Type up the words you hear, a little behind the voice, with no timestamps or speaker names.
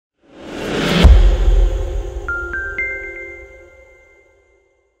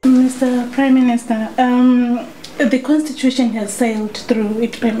Mr. Prime Minister, the Constitution has sailed through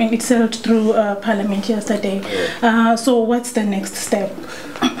it. I mean, it sailed through Parliament yesterday. So, what's the next step?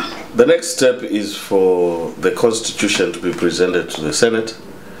 The next step is for the Constitution to be presented to the Senate,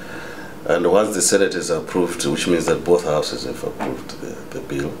 and once the Senate is approved, which means that both houses have approved the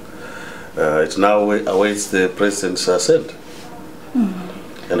bill, it now awaits the President's assent,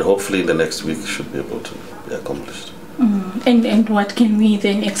 and hopefully in the next week should be able to be accomplished. And what can we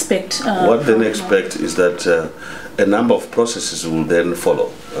then expect? What then expect is that a number of processes will then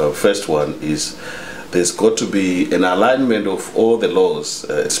follow. First one is there's got to be an alignment of all the laws,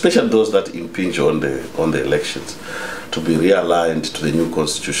 especially those that impinge on the elections, to be realigned to the new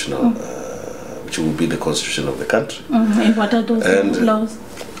constitutional, which will be the constitution of the country. And what are those laws?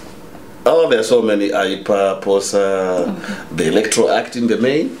 Oh, there are so many: AIPA, POSA, the Electoral Act in the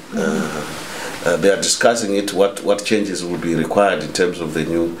main. They are discussing it. What changes will be required in terms of the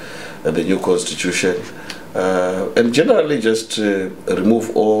new constitution, and generally just remove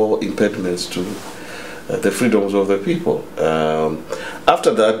all impediments to the freedoms of the people.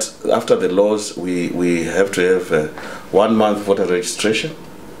 After that, after the laws, we have to have 1 month voter registration,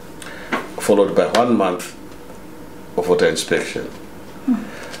 followed by 1 month of voter inspection.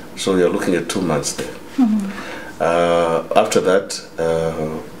 So you're looking at 2 months there. After that,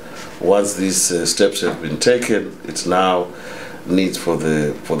 once these steps have been taken, it's now needs for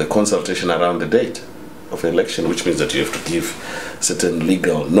the consultation around the date of election, which means that you have to give certain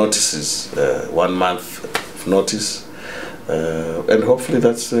legal notices, 1 month of notice, and hopefully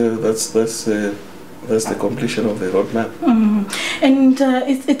that's the completion of the roadmap. And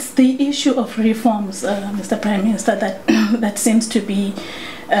it's the issue of reforms, Mr. Prime Minister, that seems to be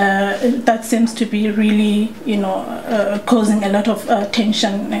really, causing a lot of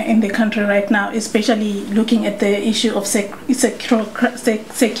tension in the country right now, especially looking at the issue of securocrats.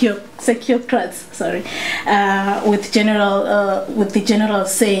 Sorry, with the general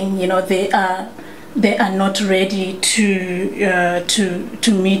saying, they are not ready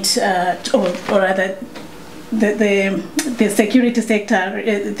to meet, or rather, the security sector,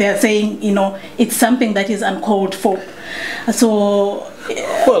 they are saying, it's something that is uncalled for. So,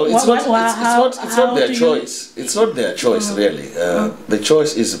 well, it's not their choice. It's not their choice, really. The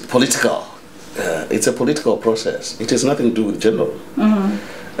choice is political. It's a political process. It has nothing to do with general.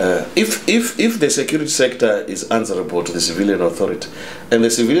 If the security sector is answerable to the civilian authority, and the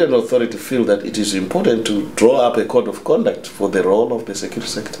civilian authority feel that it is important to draw up a code of conduct for the role of the security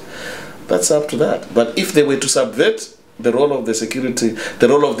sector, that's up to that. But if they were to subvert the role of the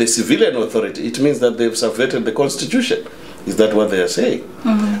civilian authority, it means that they've subverted the Constitution. Is that what they are saying?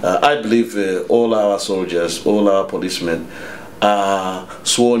 I believe all our soldiers, all our policemen are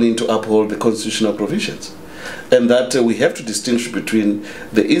sworn in to uphold the constitutional provisions, and that we have to distinguish between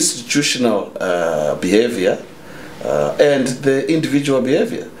the institutional behavior and the individual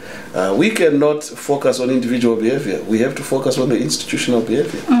behavior. We cannot focus on individual behavior. We have to focus on the institutional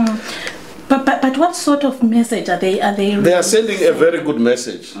behavior. But what sort of message are they? They are sending a very good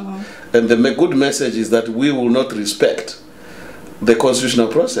message, and the good message is that we will not respect the constitutional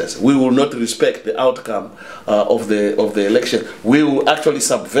process. We will not respect the outcome of the election. We will actually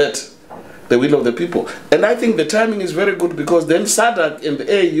subvert the will of the people. And I think the timing is very good, because then SADC and the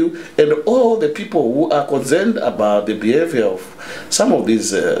AU and all the people who are concerned about the behavior of some of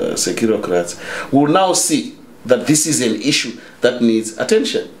these securocrats will now see that this is an issue that needs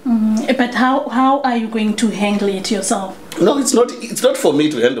attention. But how are you going to handle it yourself? No, it's not for me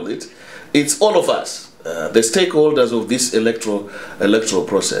to handle it. It's all of us. The stakeholders of this electoral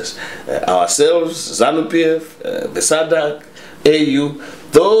process, ourselves, ZANU-PF, the SADC, AU,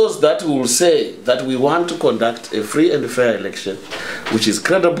 those that will say that we want to conduct a free and fair election, which is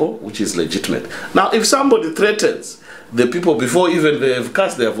credible, which is legitimate. Now, if somebody threatens the people before even they have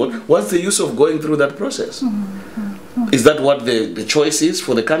cast their vote, what's the use of going through that process? Is that what the choice is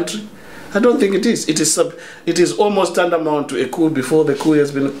for the country? I don't think it is. It is almost tantamount to a coup before the coup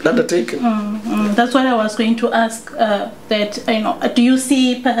has been undertaken. That's what I was going to ask. Do you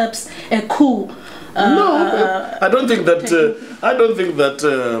see perhaps a coup? No, I don't think that.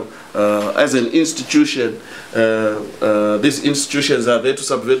 As an institution, these institutions are there to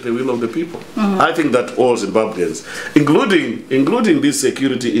subvert the will of the people. I think that all Zimbabweans, including these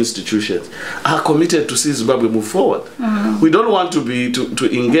security institutions, are committed to see Zimbabwe move forward. We don't want to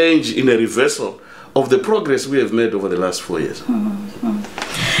engage in a reversal of the progress we have made over the last 4 years.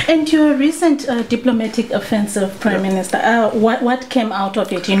 And your recent diplomatic offensive, Prime Minister, what came out of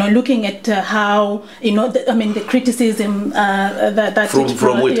it? You know, looking at how, you know, the criticism that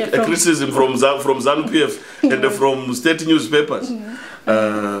criticism from ZANU-PF and from state newspapers.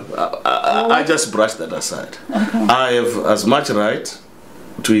 I just brushed that aside. Okay. I have as much right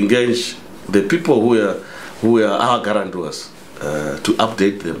to engage the people who are our guarantors, to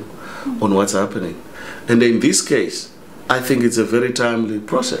update them on what's happening. And in this case, I think it's a very timely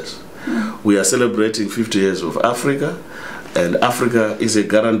process. We are celebrating 50 years of Africa, and Africa is a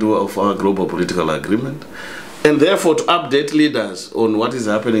guarantor of our global political agreement. And therefore, to update leaders on what is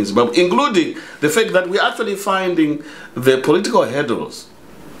happening in Zimbabwe, including the fact that we're actually finding the political hurdles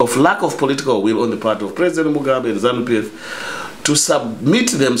of lack of political will on the part of President Mugabe and ZANU-PF to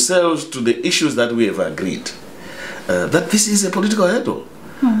submit themselves to the issues that we have agreed. That this is a political hurdle.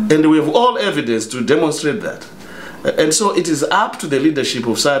 And we have all evidence to demonstrate that. And so it is up to the leadership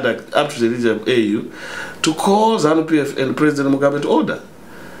of SADC, up to the leadership of AU, to call ZANU-PF and President Mugabe to order.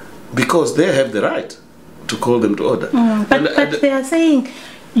 Because they have the right to call them to order. But they are saying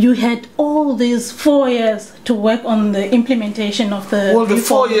you had all these 4 years to work on the implementation of the... Well, the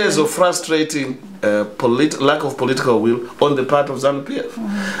 4 years of frustrating lack of political will on the part of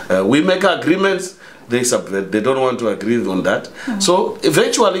ZANU-PF. We make agreements, they subvert, they don't want to agree on that. So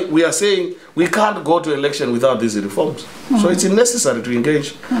eventually we are saying we can't go to election without these reforms. So it's necessary to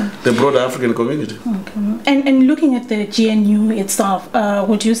engage the broader African community. And looking at the GNU itself,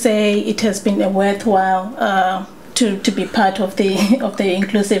 would you say it has been a worthwhile to be part of the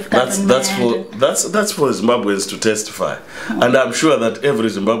inclusive government? That's for Zimbabweans to testify, and I'm sure that every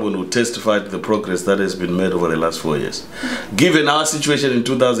Zimbabwean will testify to the progress that has been made over the last 4 years. Given our situation in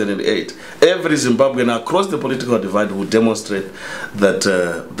 2008, every Zimbabwean across the political divide will demonstrate that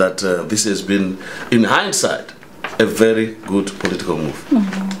this has been, in hindsight, a very good political move.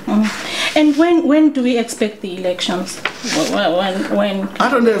 And when do we expect the elections? When I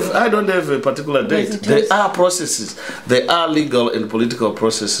don't have a particular date. There are processes. There are legal and political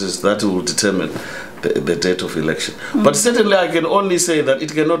processes that will determine the date of election. But certainly I can only say that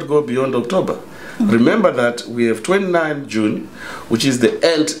it cannot go beyond October. Remember that we have 29 June, which is the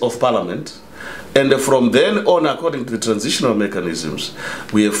end of Parliament. And from then on, according to the transitional mechanisms,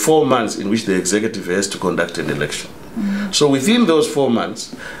 we have 4 months in which the executive has to conduct an election. So within those 4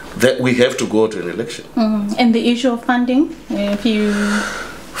 months, that we have to go to an election. And the issue of funding?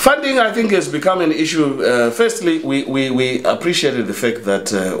 Funding, I think, has become an issue. Firstly, we appreciated the fact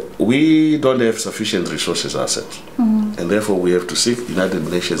that we don't have sufficient resources ourselves. And therefore, we have to seek United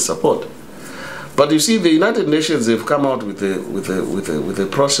Nations support. But you see, the United Nations have come out with a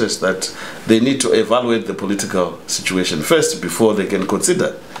process that they need to evaluate the political situation first before they can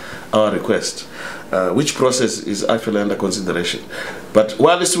consider our request, which process is actually under consideration. But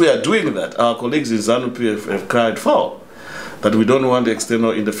whilst we are doing that, our colleagues in ZANU-PF have cried foul that we don't want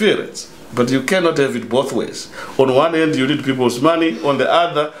external interference. But you cannot have it both ways. On one end, you need people's money. On the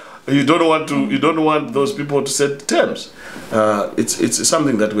other, you don't want those people to set terms. It's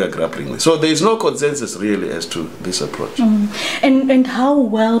something that we are grappling with. So there is no consensus really as to this approach. And how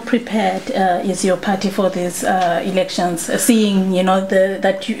well prepared is your party for these elections? Seeing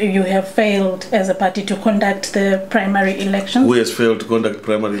that you have failed as a party to conduct the primary elections. Who has failed to conduct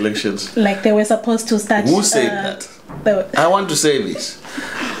primary elections? Like they were supposed to start. Who said that? I want to say this: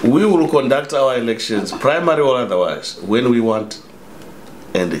 we will conduct our elections, primary or otherwise, when we want.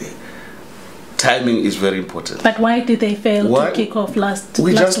 And timing is very important. But why did they fail to kick off last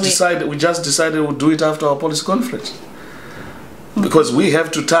week? We just decided we'll do it after our policy conference. Because we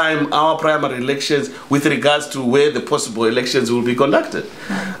have to time our primary elections with regards to where the possible elections will be conducted.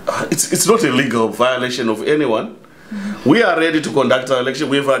 It's not a legal violation of anyone. We are ready to conduct our election.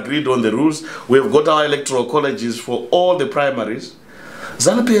 We have agreed on the rules. We have got our electoral colleges for all the primaries.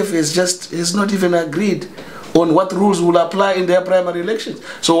 ZANU-PF has not even agreed on what rules will apply in their primary elections.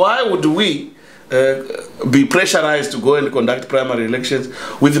 So why would we be pressurized to go and conduct primary elections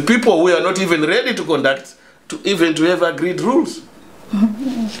with the people who are not even ready to conduct, to have agreed rules?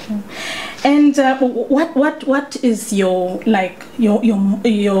 And what is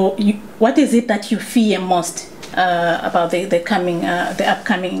what is it that you fear most about the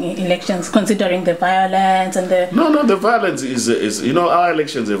upcoming elections, considering the violence and the... No, the violence is our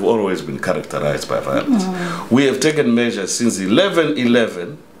elections have always been characterized by violence. We have taken measures since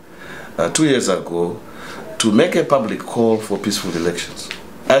 11/11, 2 years ago, to make a public call for peaceful elections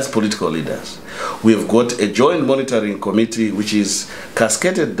as political leaders. We have got a joint monitoring committee which is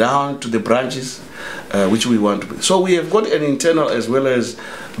cascaded down to the branches which we want to be. So we have got an internal as well as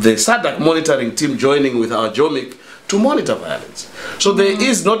the SADC monitoring team joining with our JOMIC to monitor violence. So there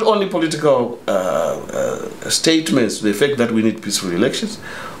is not only political statements, the fact that we need peaceful elections,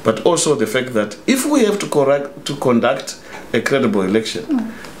 but also the fact that if we have to conduct a credible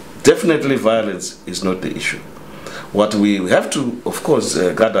election, definitely violence is not the issue. What we have to, of course,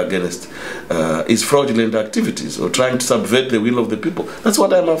 guard against is fraudulent activities or trying to subvert the will of the people. That's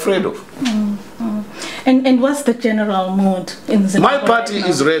what I'm afraid of. And what's the general mood in Zimbabwe? My party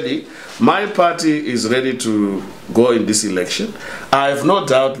is ready. My party is ready to go in this election. I have no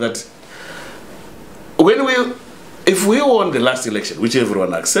doubt that if we won the last election, which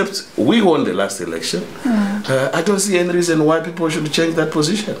everyone accepts, we won the last election, I don't see any reason why people should change that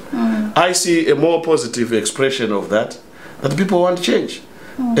position. I see a more positive expression of that people want change.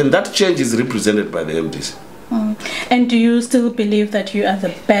 And that change is represented by the MDC. And do you still believe that you are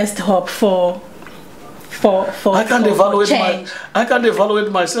the best hope for change? I can't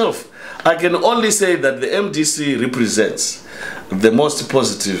evaluate myself. I can only say that the MDC represents the most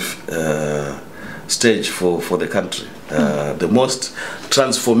positive stage for the country, the most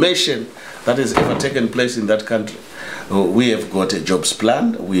transformation that has ever taken place in that country. We have got a jobs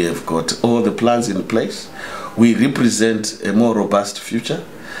plan, we have got all the plans in place. We represent a more robust future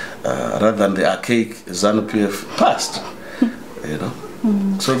rather than the archaic ZANU-PF past, you know.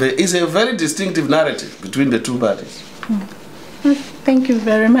 So there is a very distinctive narrative between the two parties. Thank you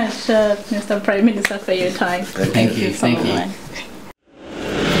very much, Mr. Prime Minister, for your time. Thank you. So much.